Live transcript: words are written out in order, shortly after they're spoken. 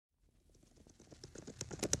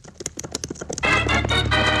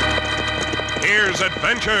Here's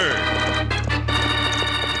adventure.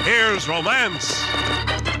 Here's romance.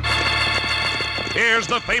 Here's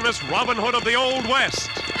the famous Robin Hood of the Old West.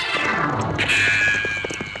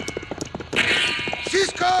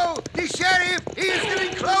 Cisco, the sheriff, he is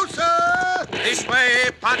getting closer. This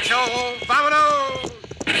way, Pancho, vámonos.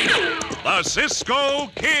 The Cisco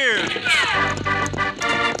Kid.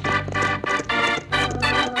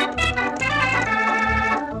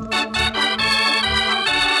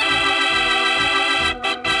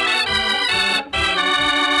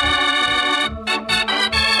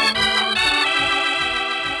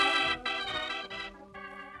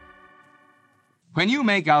 When you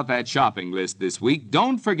make out that shopping list this week,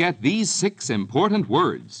 don't forget these 6 important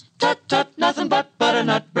words. Tut, tut, nothing but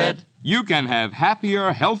butternut bread. You can have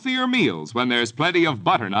happier, healthier meals when there's plenty of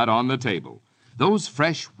butternut on the table. Those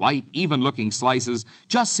fresh, white, even-looking slices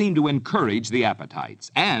just seem to encourage the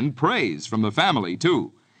appetites, and praise from the family,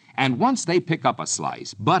 too. And once they pick up a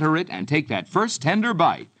slice, butter it, and take that first tender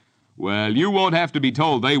bite, well, you won't have to be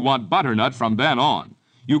told they want butternut from then on.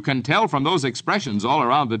 You can tell from those expressions all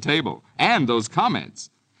around the table, and those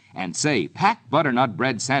comments. And say, pack butternut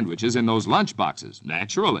bread sandwiches in those lunch boxes,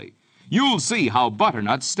 naturally. You'll see how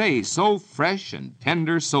butternut stays so fresh and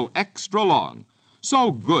tender, so extra long,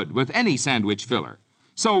 so good with any sandwich filler.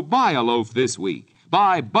 So buy a loaf this week.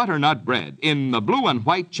 Buy butternut bread in the blue and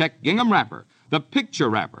white check gingham wrapper, the picture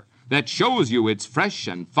wrapper, that shows you it's fresh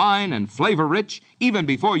and fine and flavor-rich even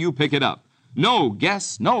before you pick it up. No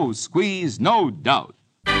guess, no squeeze, no doubt.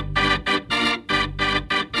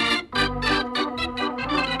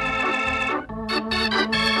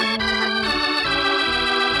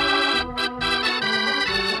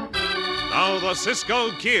 Now the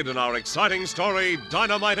Cisco Kid in our exciting story,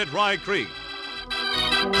 Dynamite at Rye Creek.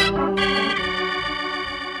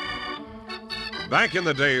 Back in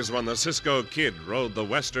the days when the Cisco Kid rode the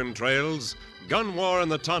western trails, gun war in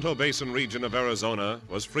the Tonto Basin region of Arizona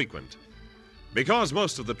was frequent. Because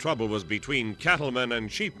most of the trouble was between cattlemen and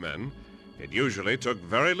sheepmen, it usually took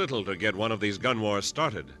very little to get one of these gun wars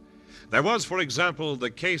started. There was, for example, the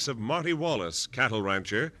case of Marty Wallace, cattle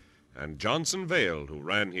rancher, and Johnson Vale, who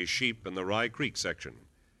ran his sheep in the Rye Creek section.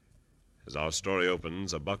 As our story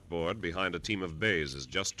opens, a buckboard behind a team of bays is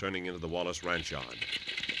just turning into the Wallace ranch yard.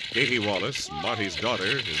 Katie Wallace, Marty's daughter,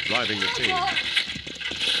 is driving the team.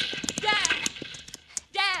 Dad!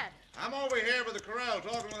 Dad! I'm over here by the corral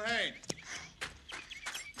talking with Hank.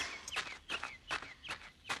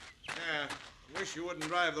 Yeah, wish you wouldn't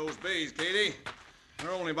drive those bays, Katie.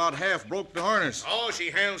 They're only about half broke the harness. Oh, she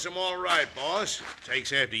handles them all right, boss.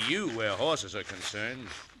 Takes after you where horses are concerned.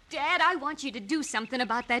 Dad, I want you to do something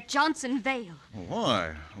about that Johnson Vale.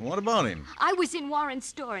 Why? What about him? I was in Warren's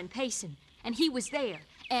store in Payson, and he was there,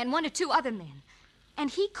 and 1 or 2 other men. And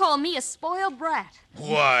he called me a spoiled brat.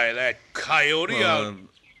 Why, that coyote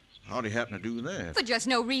How'd he happen to do that? For just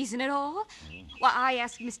no reason at all. Why, I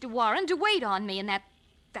asked Mr. Warren to wait on me, and that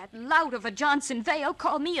lout of a Johnson Vale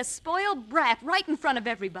called me a spoiled brat right in front of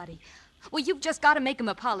everybody. Well, you've just got to make him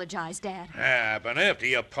apologize, Dad. But after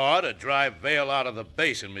your pa to drive Vale out of the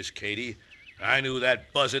basin, Miss Katie. I knew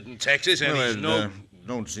that buzzard in Texas, and he's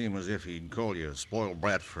don't seem as if he'd call you a spoiled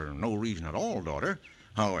brat for no reason at all, daughter.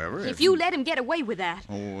 However, if you let him get away with that.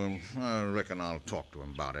 Oh, I reckon I'll talk to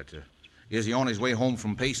him about it. Is he on his way home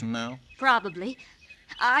from Payson now? Probably.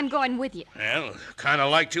 I'm going with you. Well, kind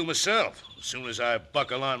of like to myself, as soon as I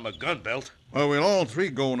buckle on my gun belt. Well, we'll all 3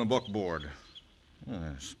 go in a buckboard.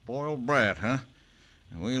 Spoiled brat, huh?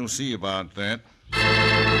 We'll see about that.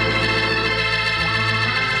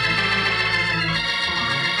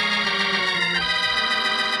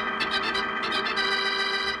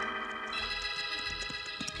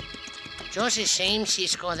 Just the same,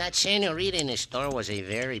 Cisco, that senorita in the store was a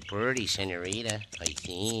very pretty senorita, I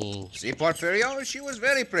think. See, Porfirio, she was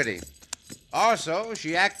very pretty. Also,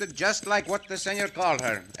 she acted just like what the senor called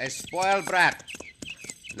her, a spoiled brat.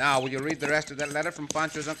 Now, will you read the rest of that letter from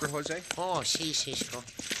Pancho's Uncle Jose? Oh, si, Cisco.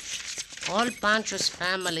 All Pancho's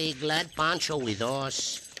family glad Pancho with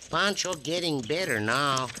us. Pancho getting better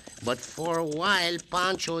now, but for a while,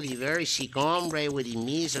 Pancho the very sick hombre with the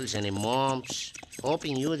measles and the mumps.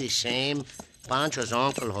 Hoping you the same, Pancho's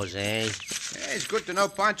Uncle Jose. Yeah, it's good to know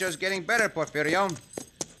Pancho's getting better, Porfirio.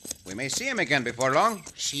 We may see him again before long.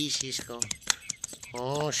 Si, Cisco.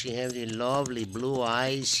 Oh, she have the lovely blue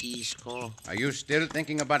eyes, Cisco. Are you still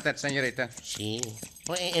thinking about that, senorita? Si.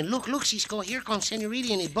 Oh, and look, Cisco, here comes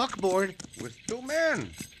senorita in a buckboard. With 2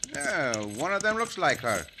 men. Yeah, one of them looks like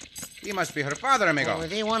her. He must be her father, amigo. Oh,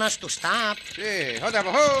 they want us to stop. Si, hold up,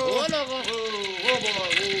 ho!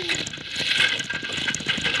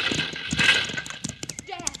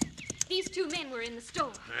 Dad, these 2 men were in the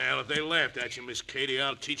store. Well, Well, if they laughed at you, Miss Katie,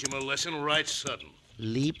 I'll teach 'em a lesson right sudden.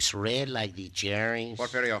 Lips red like the cherries.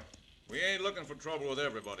 Porfirio. We ain't looking for trouble with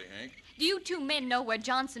everybody, Hank. Do you two men know where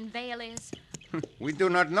Johnson Vale is? We do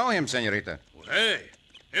not know him, senorita. Well, hey,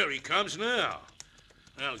 here he comes now.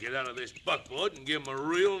 I'll get out of this buckboard and give him a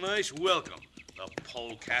real nice welcome. The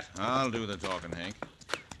polecat. I'll do the talking, Hank.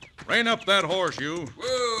 Rein up that horse, you. Whoa,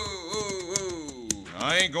 whoa, whoa.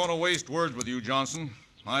 I ain't gonna waste words with you, Johnson.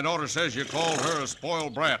 My daughter says you called her a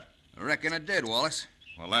spoiled brat. I reckon it did, Wallace.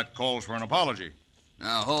 Well, that calls for an apology.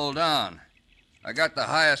 Now, hold on. I got the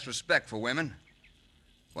highest respect for women.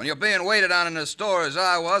 When you're being waited on in the store as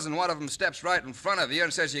I was, and one of them steps right in front of you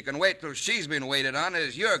and says you can wait till she's been waited on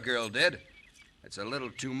as your girl did, it's a little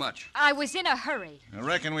too much. I was in a hurry. I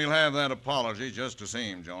reckon we'll have that apology just the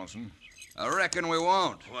same, Johnson. I reckon we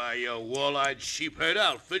won't. Why, you wall-eyed sheephead,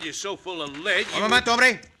 I'll fill you so full of lead Un you... momento,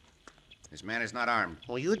 hombre. This man is not armed.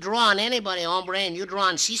 Well, you draw on anybody, hombre, and you draw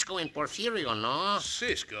on Cisco and Porfirio, no?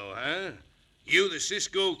 Cisco, huh? You the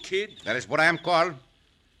Cisco kid? That is what I am called.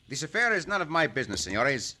 This affair is none of my business,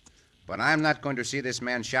 senores. But I'm not going to see this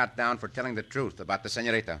man shot down for telling the truth about the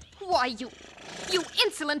senorita. Why, you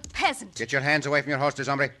insolent peasant. Get your hands away from your holsters,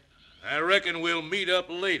 hombre. I reckon we'll meet up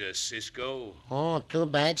later, Cisco. Oh, too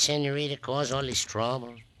bad senorita caused all this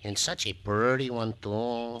trouble. And such a pretty one,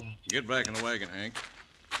 too. Get back in the wagon, Hank.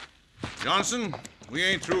 Johnson, we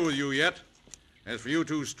ain't through with you yet. As for you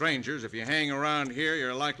two strangers, if you hang around here,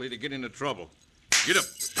 you're likely to get into trouble. Get up.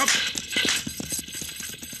 Up.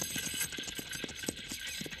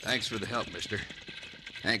 Thanks for the help, mister.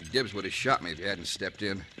 Hank Dibbs would have shot me if you hadn't stepped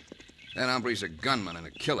in. That hombre's a gunman and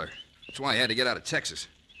a killer. That's why he had to get out of Texas.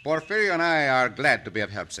 Porfirio and I are glad to be of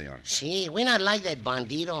help, senor. See, we not like that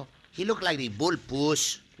bandito. He look like the bull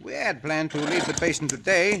puss. We had planned to leave the basin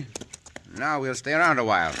today. Now we'll stay around a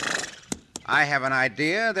while. I have an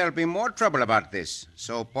idea there'll be more trouble about this,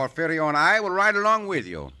 so Porfirio and I will ride along with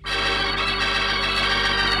you.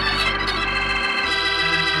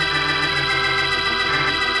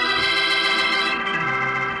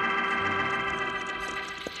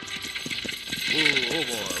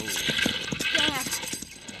 Dad,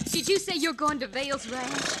 did you say you're going to Vale's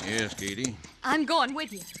ranch? Yes, Katie. I'm going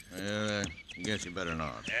with you. Well, I guess you better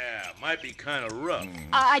not. Yeah, might be kind of rough.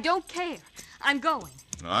 I don't care. I'm going.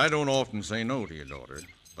 Now, I don't often say no to your daughter,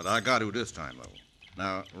 but I got to this time, though.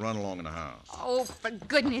 Now, run along in the house. Oh, for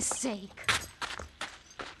goodness sake.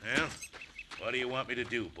 Well, what do you want me to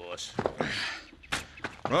do, boss?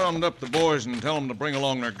 Round up the boys and tell them to bring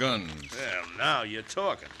along their guns. Well, now you're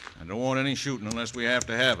talking. I don't want any shooting unless we have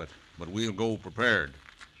to have it, but we'll go prepared.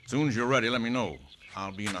 As soon as you're ready, let me know.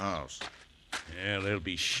 I'll be in the house. Yeah, they'll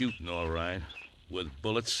be shooting all right. With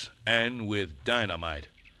bullets and with dynamite.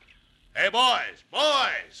 Hey, boys,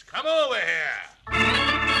 come over here.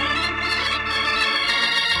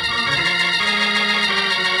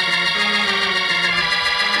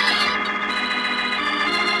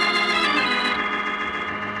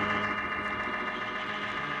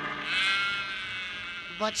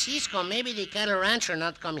 But Cisco, maybe the cattle rancher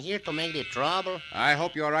not come here to make the trouble. I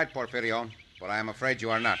hope you're right, Porfirio, but I'm afraid you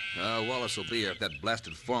are not. Wallace will be here if that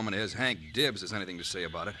blasted foreman of his, Hank Dibbs, has anything to say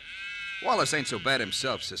about it. Wallace ain't so bad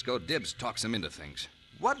himself, Cisco. Dibbs talks him into things.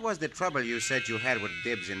 What was the trouble you said you had with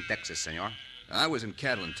Dibbs in Texas, senor? I was in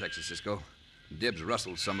cattle in Texas, Cisco. Dibbs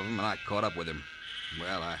rustled some of them, and I caught up with him.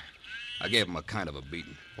 Well, I gave him a kind of a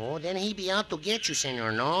beating. Oh, then he be out to get you,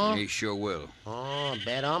 senor, no? He sure will. Oh,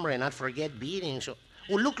 bad hombre, not forget beating. So,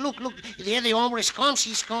 oh, look. There the hombres come,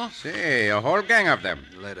 Cisco. See, a whole gang of them.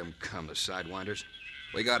 Let them come, the sidewinders.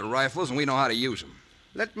 We got rifles, and we know how to use them.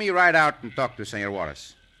 Let me ride out and talk to Senor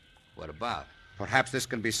Wallace. What about? Perhaps this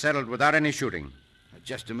can be settled without any shooting.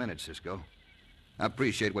 Just a minute, Cisco. I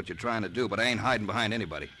appreciate what you're trying to do, but I ain't hiding behind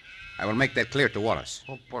anybody. I will make that clear to Wallace.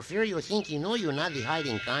 Oh, Porfirio, think you know you're not the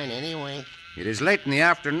hiding kind anyway. It is late in the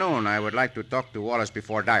afternoon. I would like to talk to Wallace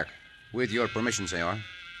before dark. With your permission, senor.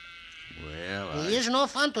 Well, It is no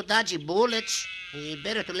fun to dodge bullets.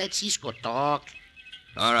 Better to let Cisco talk.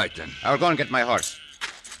 All right, then. I will go and get my horse.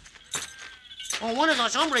 Oh, one of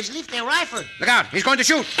those hombres lift their rifle. Look out! He's going to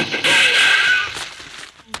shoot!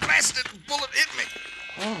 Blasted bullet hit me.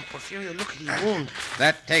 Oh, Porfirio, look at the wound.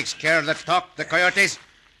 That takes care of the talk, the coyotes.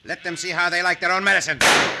 Let them see how they like their own medicine.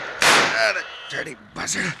 The dirty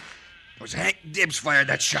buzzard. It was Hank Dibbs fired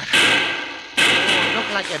that shot. Oh,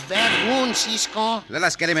 look like a bad wound, Cisco. Let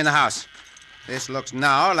us get him in the house. This looks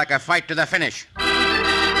now like a fight to the finish.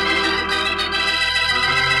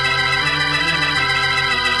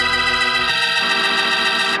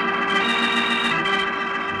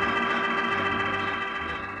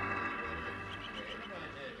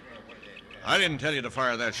 I didn't tell you to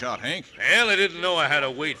fire that shot, Hank. Well, I didn't know I had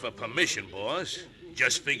to wait for permission, boss.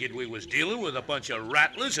 Just figured we was dealing with a bunch of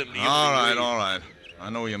rattlers and... All right. I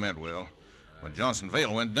know you meant well. But Johnson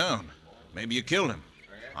Vale went down. Maybe you killed him.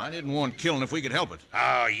 I didn't want killing if we could help it.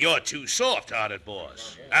 Ah, you're too soft-hearted,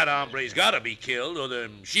 boss. That hombre's gotta be killed, or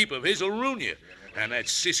them sheep of his will ruin you. And that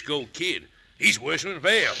Cisco kid, he's worse than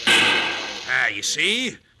Vale. Ah, you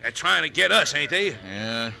see? They're trying to get us, ain't they?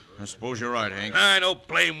 Yeah, I suppose you're right, Hank. I know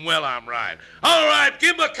blame well I'm right. All right,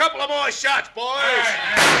 give him a couple of more shots, boys.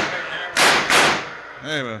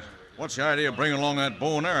 Hey, but what's the idea of bringing along that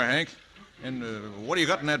bow and arrow, Hank? And what do you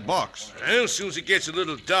got in that box? Well, as soon as it gets a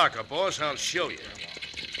little darker, boss, I'll show you.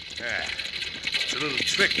 Ah, it's a little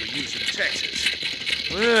trick we use in Texas.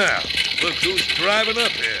 Well, look who's driving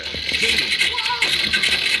up here. Katie.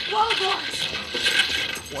 Whoa, boys.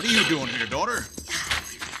 What are you doing here, daughter?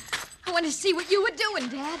 I wanted to see what you were doing,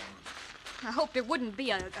 Dad. I hoped it wouldn't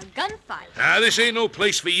be a gunfight. Ah, this ain't no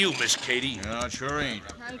place for you, Miss Katie. No, it sure ain't.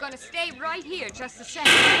 I'm going to stay right here just the same.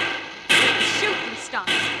 The shooting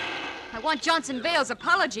stops. I want Johnson Vale's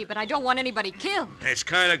apology, but I don't want anybody killed. It's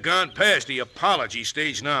kind of gone past the apology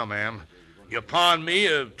stage now, ma'am. Your pa and me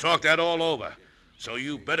have talked that all over. So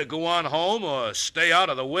you better go on home or stay out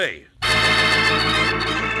of the way.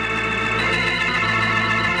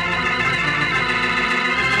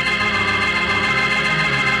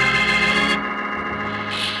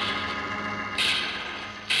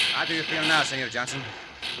 How do you feel now, Senor Johnson?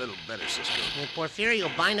 A little better, Cisco. Well, Porfirio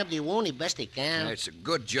bind up the wound the best he can. It's a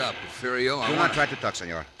good job, Porfirio. Do not try to talk,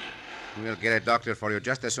 Senor. We'll get a doctor for you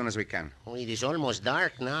just as soon as we can. Oh, it is almost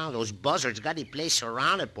dark now. Those buzzards got the place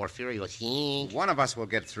surrounded, Porfirio, think. One of us will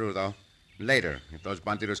get through, though. Later, if those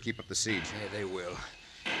bandidos keep up the siege. Yeah, they will.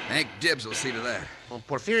 Hank Dibbs will see to that. Well,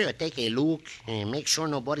 Porfirio, take a look and make sure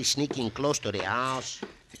nobody's sneaking close to the house.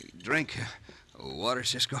 Drink. Water,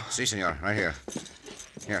 Cisco? Si, senor. Right here.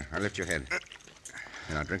 Here, I'll lift your head.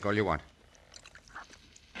 And I'll drink all you want.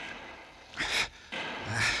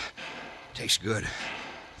 Tastes good.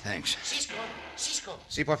 Thanks. Cisco.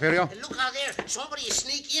 Si, Porfirio? Look out there. Somebody is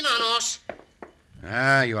sneaking on us.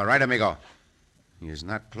 Ah, you are right, amigo. He is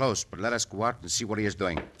not close, but let us go out and see what he is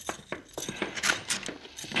doing.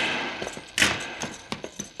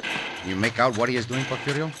 You make out what he is doing,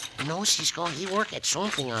 Porfirio? No, Cisco. He work at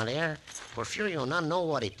something out there. Porfirio not know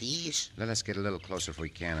what it is. Let us get a little closer if we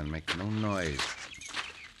can and make no noise.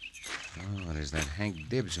 Oh, there's that Hank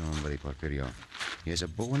Dibbs hombre, Porfirio. He has a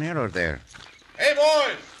bow and arrow there. Hey,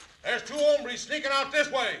 boys! There's two hombres sneaking out this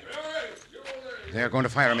way. They're going to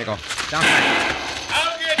fire, amigo. Down back.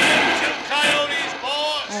 I'll get them two coyotes,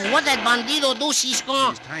 boss. Oh, what that bandido do, Cisco?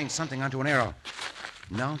 He's tying something onto an arrow.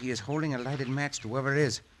 Now he is holding a lighted match to whoever it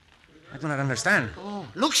is. I do not understand. Oh,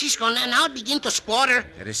 look, Cisco, now it begin to sputter.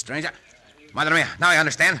 That is strange. Madre mia, now I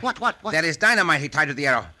understand. What? That is dynamite he tied to the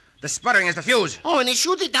arrow. The sputtering is the fuse. Oh, and they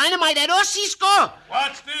shoot the dynamite at us, Cisco.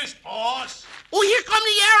 What's this, boss? Oh, here come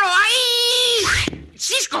the arrow. Aye!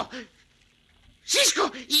 Cisco,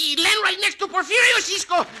 he land right next to Porfirio,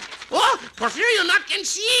 Cisco. Oh, Porfirio not can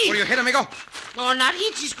see. Will you hit, amigo? Oh, not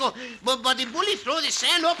hit, Cisco. But the bullet throw the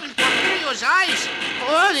sand up in Porfirio's eyes.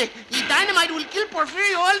 Oh, the dynamite will kill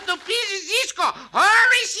Porfirio all to pieces, Cisco.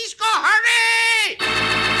 Hurry, Cisco, hurry!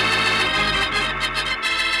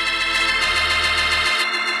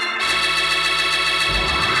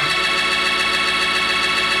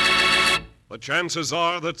 The chances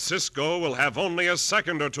are that Cisco will have only a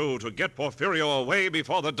second or two to get Porfirio away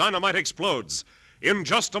before the dynamite explodes. In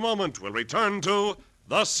just a moment, we'll return to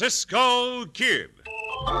the Cisco Kid.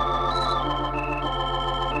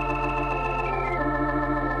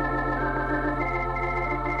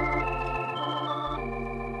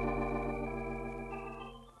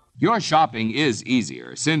 Your shopping is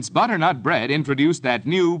easier since Butternut Bread introduced that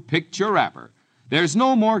new picture wrapper. There's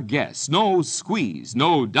no more guess, no squeeze,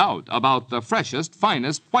 no doubt about the freshest,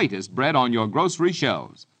 finest, whitest bread on your grocery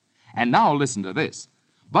shelves. And now listen to this.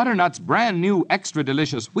 Butternut's brand new extra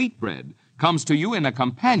delicious wheat bread comes to you in a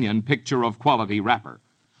companion picture of quality wrapper.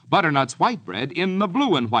 Butternut's white bread in the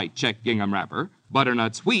blue and white check gingham wrapper,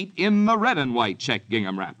 Butternut's wheat in the red and white check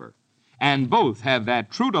gingham wrapper. And both have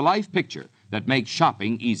that true-to-life picture that makes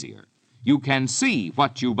shopping easier. You can see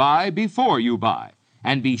what you buy before you buy,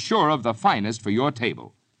 and be sure of the finest for your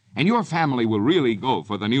table. And your family will really go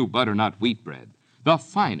for the new Butternut wheat bread, the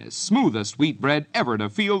finest, smoothest wheat bread ever to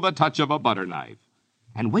feel the touch of a butter knife.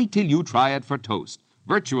 And wait till you try it for toast.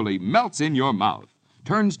 Virtually melts in your mouth,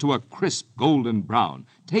 turns to a crisp golden brown,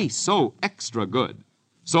 tastes so extra good.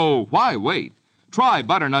 So why wait? Try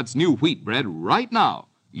Butternut's new wheat bread right now.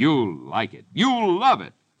 You'll like it. You'll love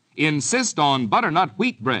it. Insist on Butternut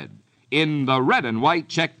wheat bread in the red and white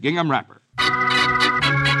check gingham wrapper.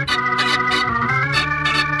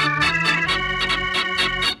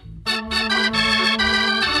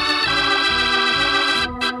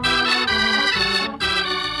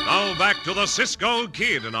 back to the Cisco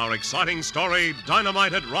Kid in our exciting story,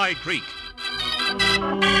 Dynamite at Rye Creek.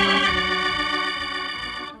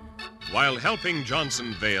 While helping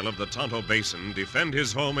Johnson Vale of the Tonto Basin defend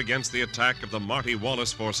his home against the attack of the Marty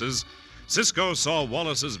Wallace forces, Cisco saw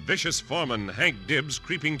Wallace's vicious foreman, Hank Dibbs,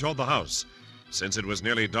 creeping toward the house. Since it was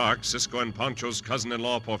nearly dark, Cisco and Pancho's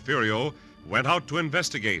cousin-in-law, Porfirio, went out to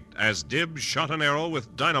investigate as Dibbs shot an arrow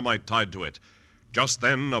with dynamite tied to it. Just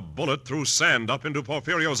then, a bullet threw sand up into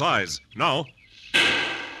Porfirio's eyes. Now...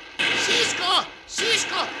 Cisco!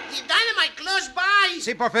 Cisco! The dynamite close by!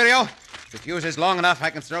 See, Porfirio? If the fuse is long enough, I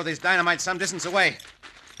can throw these dynamite some distance away.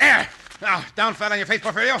 There! Now, down flat on your face,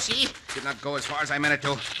 Porfirio. See? Did not go as far as I meant it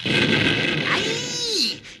to.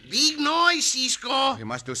 Aye! Big noise, Cisco. We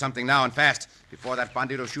must do something now and fast, before that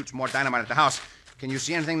bandito shoots more dynamite at the house. Can you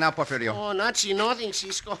see anything now, Porfirio? Oh, not see nothing,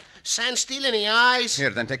 Cisco. Sand still in the eyes.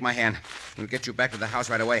 Here, then take my hand. We'll get you back to the house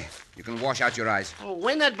right away. You can wash out your eyes. Oh,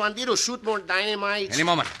 when that bandito shoot more dynamite? Any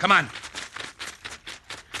moment. Come on.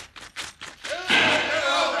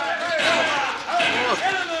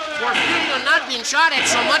 Porfirio not been shot at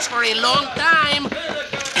so much for a long time.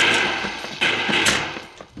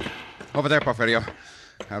 Over there, Porfirio.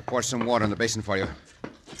 I'll pour some water in the basin for you.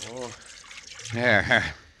 Oh. There.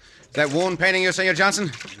 Is that wound paining you, Senor Johnson?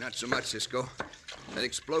 Not so much, Cisco. That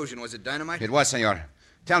explosion, was it dynamite? It was, Senor.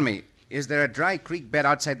 Tell me, is there a dry creek bed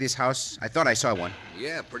outside this house? I thought I saw one.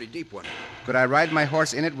 Yeah, pretty deep one. Could I ride my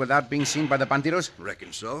horse in it without being seen by the banditos?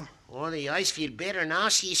 Reckon so. Oh, the eyes feel better now,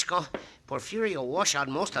 Cisco. Porfirio wash out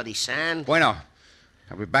most of the sand. Bueno.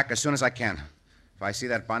 I'll be back as soon as I can. If I see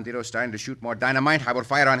that bandito starting to shoot more dynamite, I will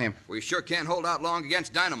fire on him. We sure can't hold out long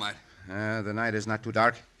against dynamite. The night is not too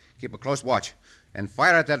dark. Keep a close watch. And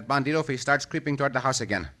fire at that bandito if he starts creeping toward the house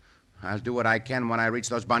again. I'll do what I can when I reach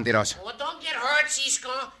those banditos. Oh, don't get hurt, Cisco.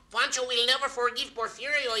 Pancho will never forgive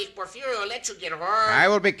Porfirio if Porfirio lets you get hurt. I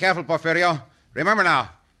will be careful, Porfirio. Remember now,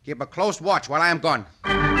 keep a close watch while I am gone.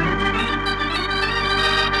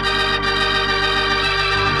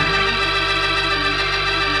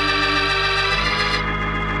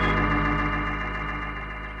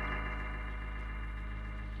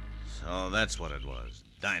 So that's what it was.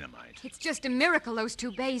 Dynamite. It's just a miracle those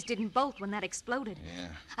two bays didn't bolt when that exploded. Yeah.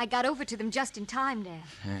 I got over to them just in time, Dad.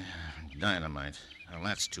 Dynamite. Well,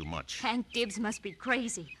 that's too much. Hank Dibbs must be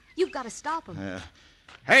crazy. You've got to stop him.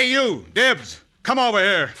 Hey, you, Dibbs. Come over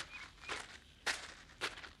here.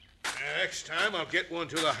 Next time, I'll get one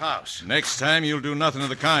to the house. Next time, you'll do nothing of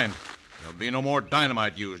the kind. There'll be no more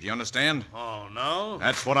dynamite used, you understand? Oh, no?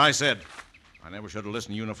 That's what I said. I never should have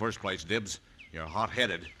listened to you in the first place, Dibbs. You're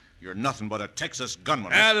hot-headed. You're nothing but a Texas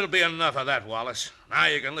gunman. That'll be enough of that, Wallace. Now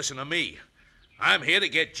you can listen to me. I'm here to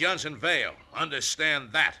get Johnson Vale.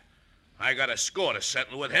 Understand that. I got a score to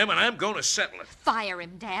settle with him, and I'm going to settle it. Fire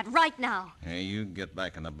him, Dad, right now. Hey, you get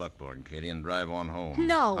back in the buckboard, Katie, and drive on home.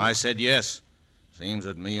 No. I said yes. Seems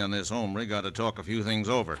that me and this hombre got to talk a few things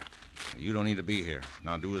over. You don't need to be here.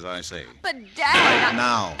 Now do as I say. But, Dad... Right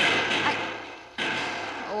now.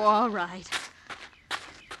 Oh, all right.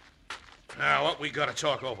 Now, what we got to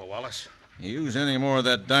talk over, Wallace? Use any more of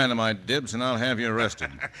that dynamite, Dibbs, and I'll have you arrested.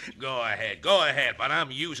 Go ahead, but I'm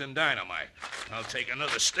using dynamite. I'll take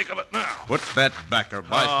another stick of it now. Put that back, or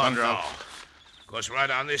by thunder, no. Goes right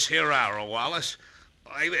on this here arrow, Wallace.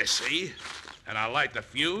 Like this, see? And I'll light the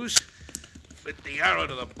fuse, fit the arrow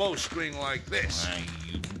to the bowstring like this.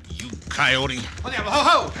 You coyote. Oh, diablo, ho,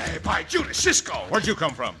 ho! Hey, by Judas, Cisco! Where'd you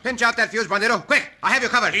come from? Pinch out that fuse, bandito. Quick, I have you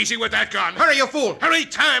covered. Easy with that gun. Hurry, you fool. Hurry,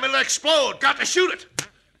 time, it'll explode. Got to shoot it.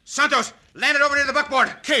 Santos, land it over near the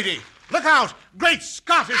buckboard. Katie, look out! Great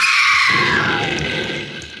Scott! I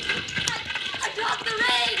dropped the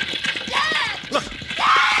ring! Dad! Look,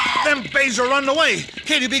 them bays are running away.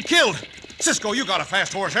 Katie be killed. Cisco, you got a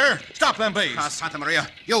fast horse here. Stop them bays. Ah, Santa Maria.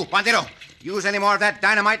 You, bandito. Use any more of that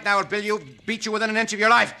dynamite, and I will beat you within an inch of your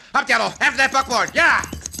life. Up, Diablo. After that buckboard. Yeah!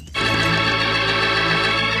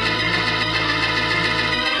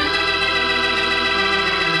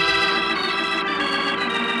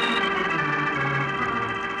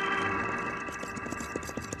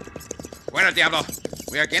 Bueno, Diablo.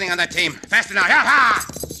 We are getting on that team. Faster now. Yeah, ha!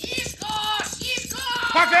 Cisco! Cisco!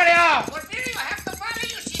 Porfirio! Porfirio, I have to follow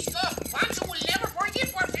you, Cisco. Pancho will never forgive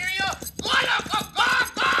Porfirio. Go, loco, go!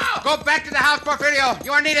 Go back to the house, Porfirio.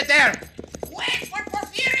 You are needed there. Wait for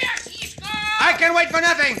Porfirio, Cisco! I can wait for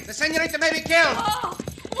nothing. The senorita may be killed. Oh,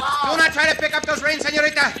 whoa! Do not try to pick up those reins,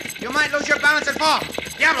 senorita. You might lose your balance and fall.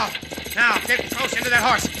 Diablo. Now, get close into that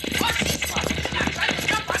horse. Oh, Cisco! I'm not trying to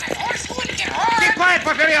jump on that horse. You will get hurt. Keep quiet,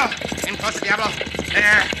 Porfirio. In closer, Diablo.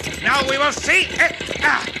 There. Now we will see. There.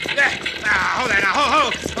 Ho there now.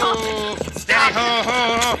 Ho. Steady, ho.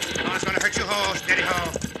 Oh, it's going to hurt you, ho. Steady,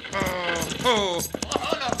 ho. Oh.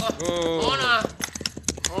 Oh, no.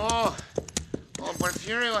 Oh,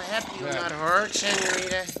 Porfirio, happy you're not hurt,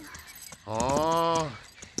 senorita. Oh,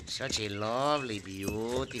 such a lovely,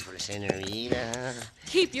 beautiful senorita.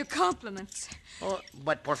 Keep your compliments. Oh,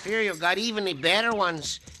 but Porfirio got even the better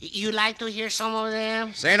ones. You like to hear some of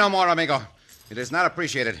them? Say no more, amigo. It is not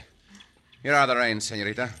appreciated. Here are the reins,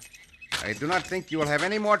 senorita. I do not think you will have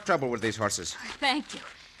any more trouble with these horses. Thank you.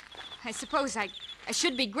 I suppose I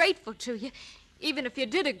should be grateful to you, even if you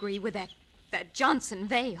did agree with that Johnson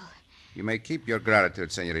veil. You may keep your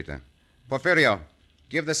gratitude, senorita. Porfirio,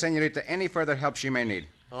 give the senorita any further help she may need.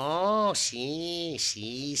 Oh, Cisco.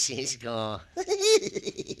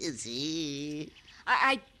 Si.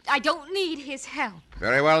 I don't need his help.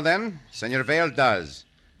 Very well, then. Senor Vale does.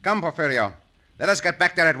 Come, Porfirio. Let us get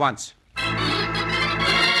back there at once.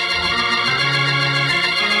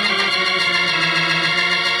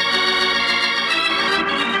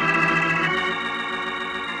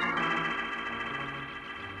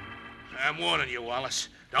 I'm warning you, Wallace.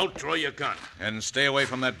 Don't draw your gun. And stay away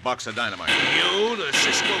from that box of dynamite. You, the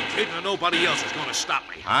Cisco Kid, and nobody else is going to stop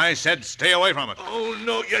me. I said stay away from it. Oh,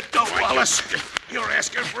 no, you don't, Wallace. You're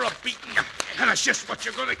asking for a beating, and that's just what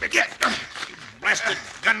you're going to get. You blasted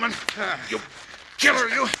gunman. You killer,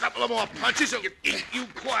 you. A couple of more punches, and you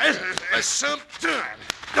quiet for some time.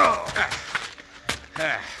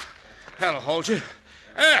 That'll hold you.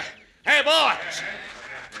 Hey, boys.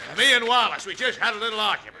 Me and Wallace, we just had a little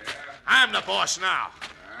argument. I'm the boss now,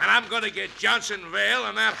 and I'm going to get Johnson Vale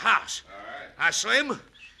in that house. Now, Slim,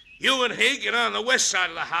 you and he get on the west side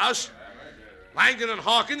of the house. Langdon and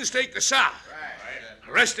Hawkins take the south.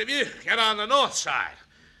 The rest of you get on the north side.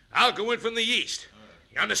 I'll go in from the east.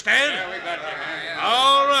 You understand? Yeah, we got you.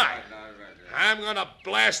 All right. I'm going to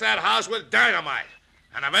blast that house with dynamite.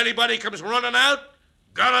 And if anybody comes running out,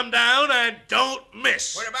 gun them down and don't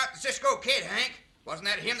miss. What about the Cisco Kid, Hank? Wasn't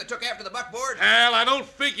that him that took after the buckboard? Hell, I don't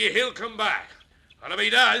figure he'll come back. But if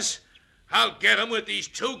he does, I'll get him with these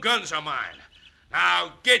 2 guns of mine.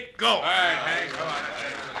 Now, get going. All right, Hank, come on.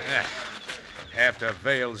 After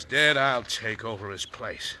Vale's dead, I'll take over his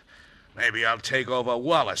place. Maybe I'll take over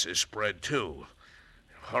Wallace's spread, too.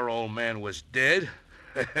 If her old man was dead,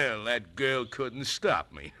 that girl couldn't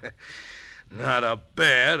stop me. Not a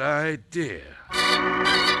bad idea.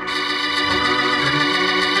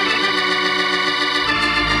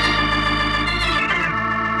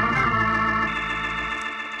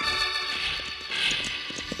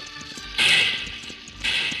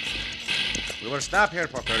 We will stop here,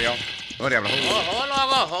 Porfirio. Oh, diablo. Oh,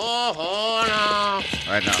 no.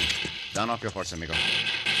 All right, now. Down off your horse, amigo.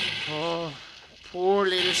 Oh, poor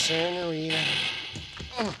little senorita.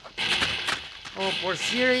 Oh,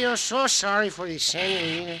 Porfirio, so sorry for the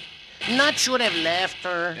senorita. Not should have left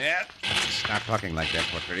her. Yeah. Stop talking like that,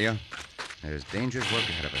 Porfirio. There's dangerous work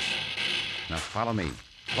ahead of us. Now follow me.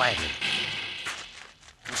 Quietly.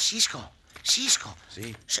 Oh, Cisco.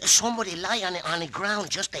 See? Somebody lie on the ground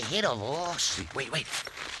just ahead of us. See. Wait.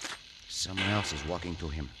 Someone else is walking to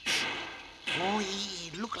him. Oh, he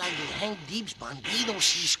look like the Hank Deeps bandido,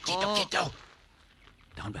 Cisco. Quieto.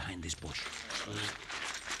 Down behind this bush.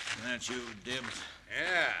 That's you, Dibs.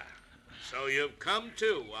 Yeah. So you've come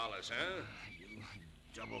too, Wallace, huh? You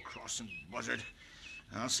double-crossing buzzard.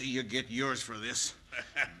 I'll see you get yours for this.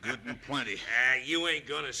 Good and plenty. You ain't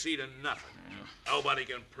gonna see to nothing. Nobody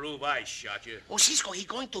can prove I shot you. Oh, Cisco, he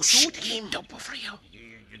going to shoot him. Don't, Porfirio.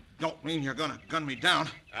 You don't mean you're gonna gun me down?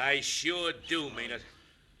 I sure do mean it.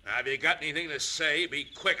 Now, if you got anything to say, be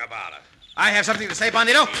quick about it. I have something to say,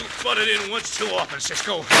 bandito. You butted in once too often,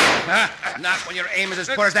 Cisco. Not when your aim is as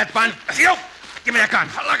poor as that, Bandito. Give me that gun.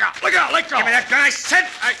 Look out, let go. Give me that gun, I said.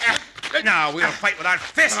 Now we'll fight with our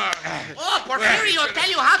fists. Oh, Porfirio, tell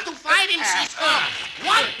you how to fight him, Cisco.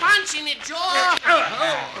 One punch in the jaw.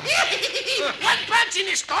 One punch in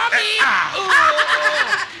the stomach.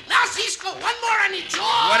 Now, Cisco, one more on the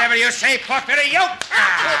jaw. Whatever you say, Porfirio.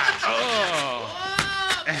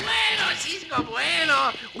 Bueno, Cisco,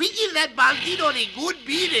 bueno. We give that bandito the good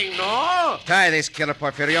beating, no? Tie this killer,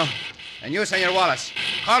 Porfirio. And you, Senor Wallace,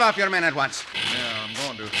 call off your men at once. Yeah, I'm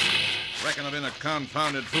going to. Reckon I've been a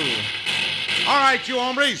confounded fool. All right, you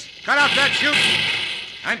hombres, cut out that shooting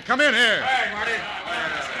and come in here. Hey, Marty.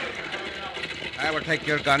 I will take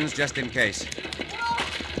your guns just in case.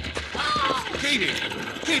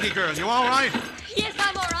 Katie, girl, you all right? Yes,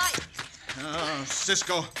 I'm all right.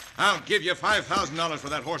 Cisco, I'll give you $5,000 for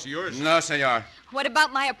that horse of yours. No, senor. What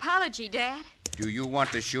about my apology, Dad? Do you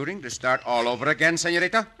want the shooting to start all over again,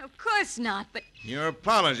 senorita? Of course not, but Your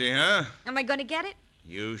apology, huh? am I going to get it?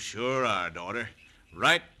 You sure are, daughter.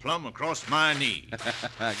 Right plumb across my knee.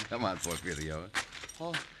 Come on, Porfirio.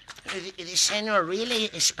 Oh, The senor really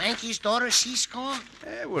spank his daughter, Cisco?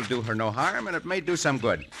 It will do her no harm, and it may do some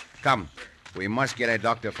good. Come, we must get a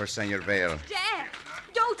doctor for Senor Vale. Dad,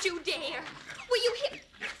 don't you dare. Will you hit...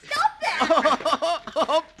 Stop that!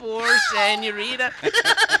 Oh, poor senorita.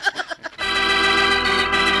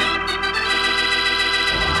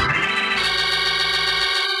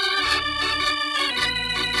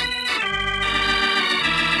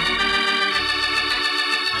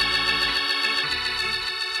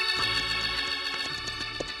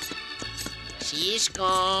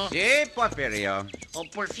 Cisco. Si, Porfirio. Oh,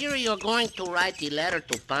 Porfirio going to write the letter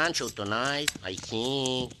to Pancho tonight, I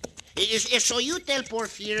think. So you tell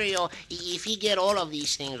Porfirio if he get all of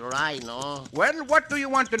these things right, no? Well, what do you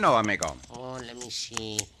want to know, amigo? Oh, let me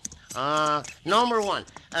see. Number one,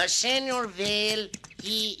 Senor Vale,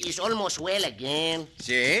 he is almost well again.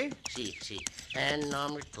 Si? Si. And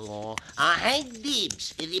number two, Hank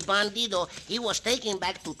Gibbs, the bandido, he was taken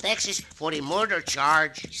back to Texas for a murder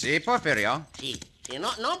charge. Si, Porfirio. Si.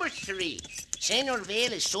 Number three, Senor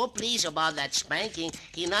Vale is so pleased about that spanking,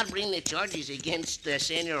 he not bring the charges against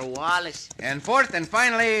Senor Wallace. And fourth and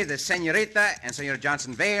finally, the Senorita and Senor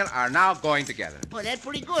Johnson Vale are now going together. Well, that's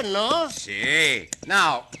pretty good, no? Si.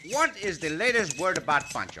 Now, what is the latest word about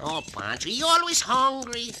Pancho? Oh, Pancho, he always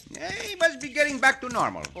hungry. He must be getting back to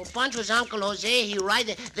normal. Oh, Pancho's Uncle Jose, he write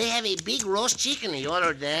that they have a big roast chicken the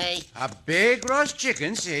other day. A big roast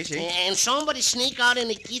chicken, si. And somebody sneak out in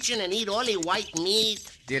the kitchen and eat all the white meat.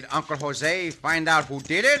 Did Uncle Jose find out who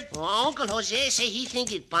did it? Oh, Uncle Jose say he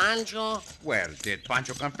think it Pancho. Well, did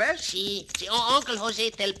Pancho confess? See, Uncle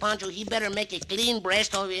Jose tell Pancho he better make a clean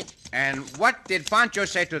breast of it. And what did Pancho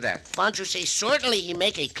say to that? Pancho say certainly he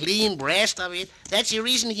make a clean breast of it. That's the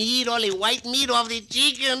reason he eat all the white meat of the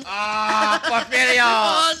chicken. Ah, Porfirio!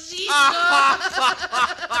 Oh,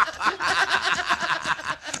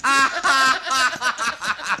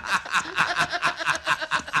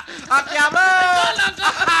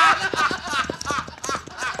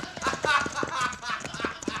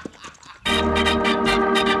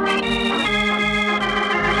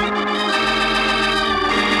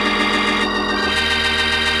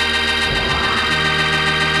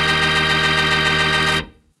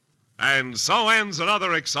 And so ends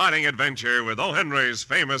another exciting adventure with O. Henry's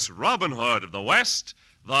famous Robin Hood of the West,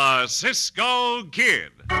 the Cisco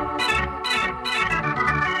Kid.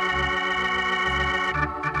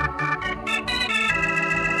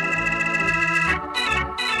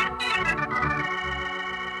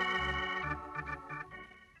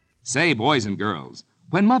 Say, boys and girls,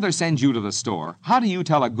 when Mother sends you to the store, how do you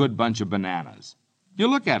tell a good bunch of bananas? You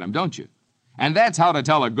look at 'em, don't you? And that's how to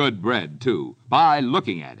tell a good bread, too, by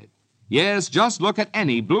looking at it. Yes, just look at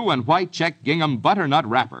any blue and white check gingham butternut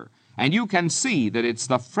wrapper, and you can see that it's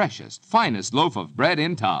the freshest, finest loaf of bread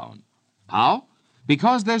in town. How?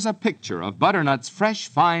 Because there's a picture of butternut's fresh,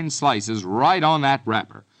 fine slices right on that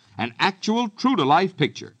wrapper, an actual, true-to-life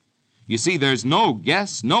picture. You see, there's no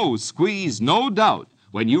guess, no squeeze, no doubt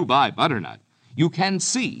when you buy butternut. You can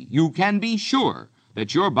see, you can be sure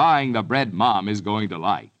that you're buying the bread Mom is going to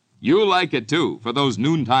like. You'll like it, too, for those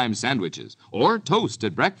noontime sandwiches, or toast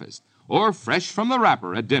at breakfast, or fresh from the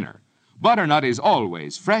wrapper at dinner. Butternut is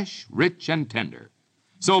always fresh, rich, and tender.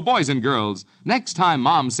 So, boys and girls, next time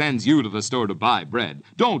Mom sends you to the store to buy bread,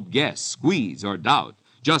 don't guess, squeeze, or doubt.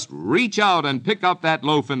 Just reach out and pick up that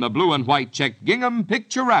loaf in the blue and white check gingham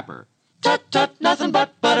picture wrapper. Tut, tut, nothing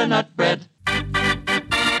but butternut bread.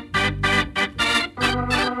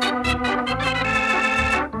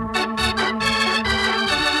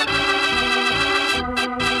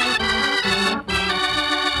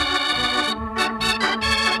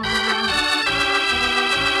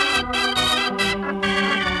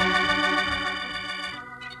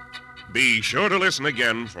 Be sure to listen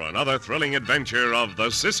again for another thrilling adventure of the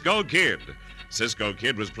Cisco Kid. Cisco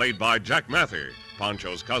Kid was played by Jack Mather,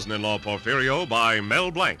 Pancho's cousin-in-law Porfirio by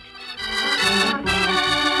Mel Blanc.